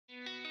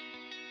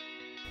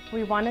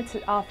We wanted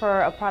to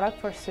offer a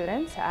product for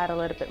students to add a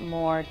little bit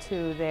more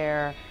to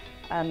their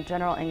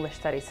general English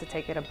studies, to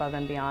take it above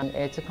and beyond.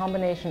 It's a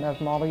combination of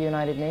Model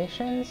United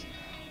Nations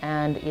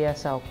and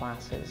ESL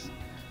classes.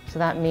 So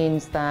that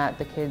means that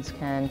the kids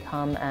can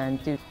come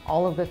and do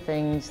all of the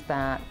things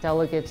that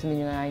delegates in the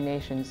United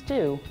Nations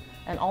do,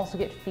 and also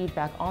get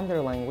feedback on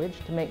their language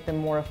to make them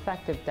more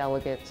effective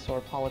delegates or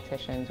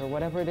politicians or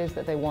whatever it is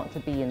that they want to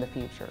be in the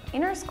future.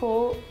 In our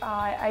school,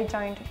 I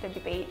joined the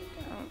debate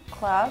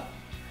club,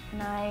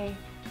 and I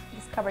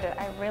discovered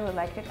that I really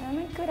liked it and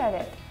I'm good at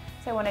it.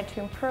 So I wanted to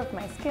improve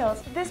my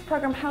skills. This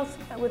program helps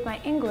with my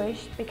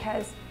English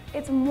because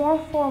it's more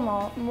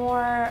formal,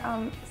 more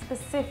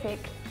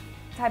specific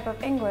type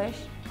of English.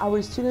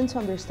 Our students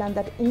understand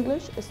that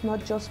English is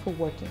not just for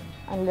working,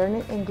 and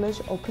learning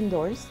English opens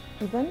doors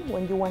even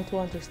when you want to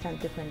understand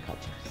different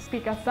cultures.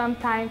 Because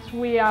sometimes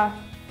we are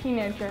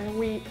teenagers,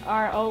 we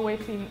are always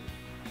in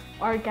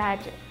our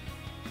gadgets.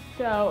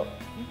 So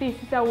this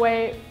is a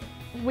way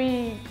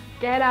we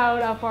get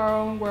out of our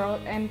own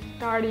world and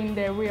start in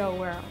the real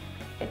world.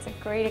 It's a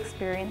great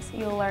experience.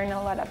 You'll learn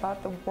a lot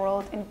about the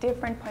world in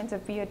different points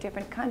of view,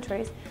 different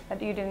countries that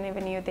you didn't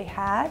even know they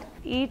had.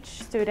 Each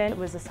student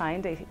was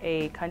assigned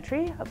a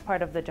country, a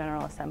part of the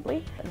General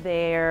Assembly.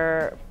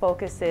 Their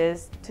focus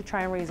is to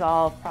try and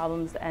resolve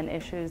problems and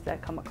issues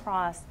that come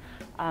across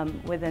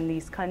within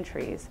these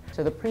countries.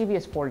 So the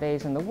previous 4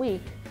 days in the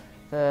week,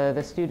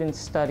 the students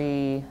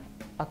study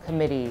a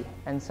committee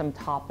and some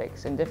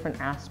topics and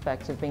different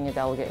aspects of being a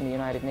delegate in the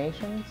United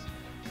Nations,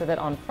 so that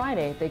on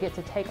Friday they get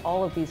to take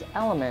all of these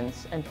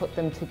elements and put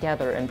them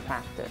together in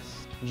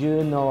practice.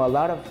 You know a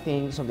lot of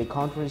things of the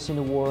countries in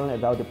the world,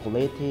 about the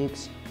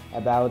politics,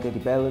 about the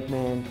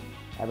development,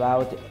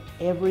 about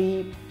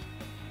every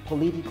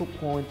political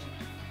point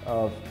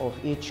of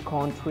each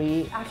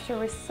country. After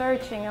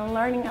researching and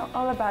learning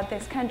all about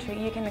this country,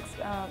 you can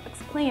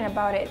explain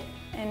about it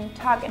and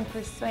talk and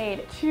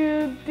persuade.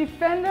 To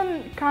defend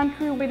a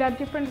country with a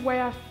different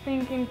way of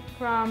thinking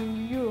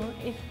from you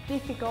is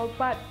difficult,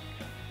 but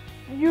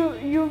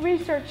you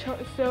research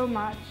so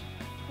much.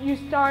 You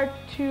start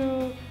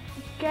to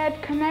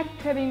get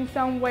connected in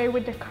some way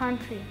with the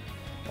country.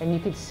 And you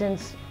could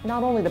sense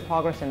not only the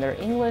progress in their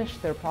English,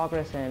 their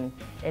progress in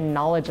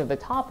knowledge of the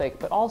topic,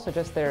 but also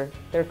just their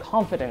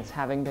confidence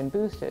having been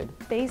boosted.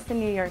 Based in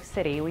New York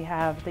City, we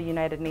have the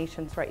United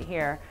Nations right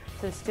here.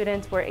 So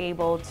students were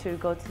able to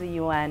go to the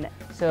UN.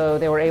 So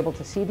they were able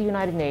to see the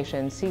United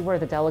Nations, see where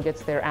the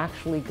delegates there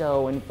actually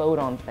go and vote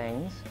on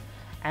things.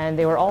 And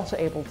they were also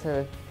able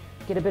to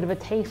get a bit of a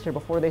taster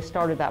before they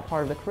started that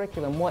part of the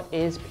curriculum. What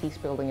is peace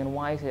building and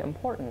why is it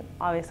important?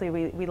 Obviously,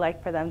 we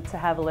like for them to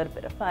have a little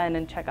bit of fun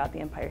and check out the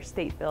Empire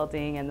State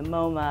Building and the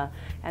MoMA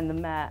and the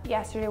Met.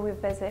 Yesterday we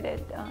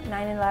visited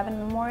 9/11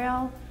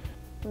 Memorial.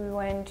 We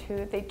went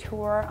to the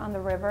tour on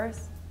the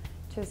rivers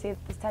to see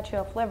the Statue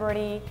of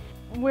Liberty.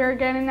 We're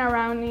getting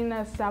around in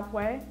a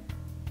subway.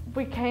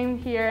 We came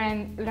here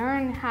and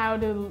learned how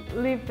to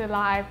live the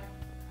life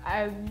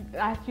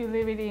as you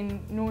live it in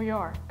New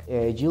York.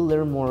 You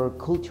learn more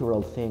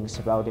cultural things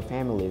about the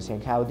families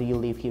and how do you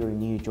live here in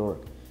New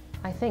York.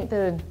 I think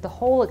the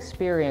whole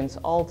experience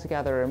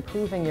altogether,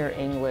 improving your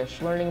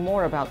English, learning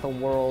more about the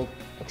world,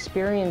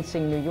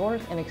 experiencing New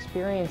York and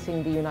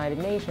experiencing the United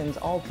Nations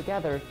all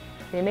together,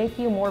 they make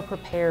you more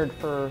prepared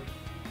for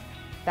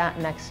that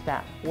next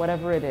step,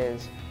 whatever it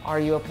is.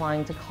 Are you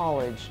applying to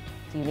college?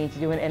 Do you need to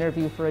do an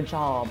interview for a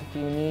job? Do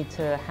you need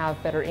to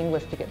have better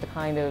English to get the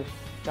kind of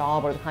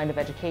job or the kind of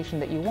education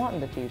that you want in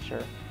the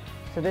future?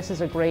 So this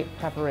is a great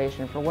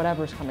preparation for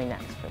whatever's coming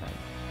next for them.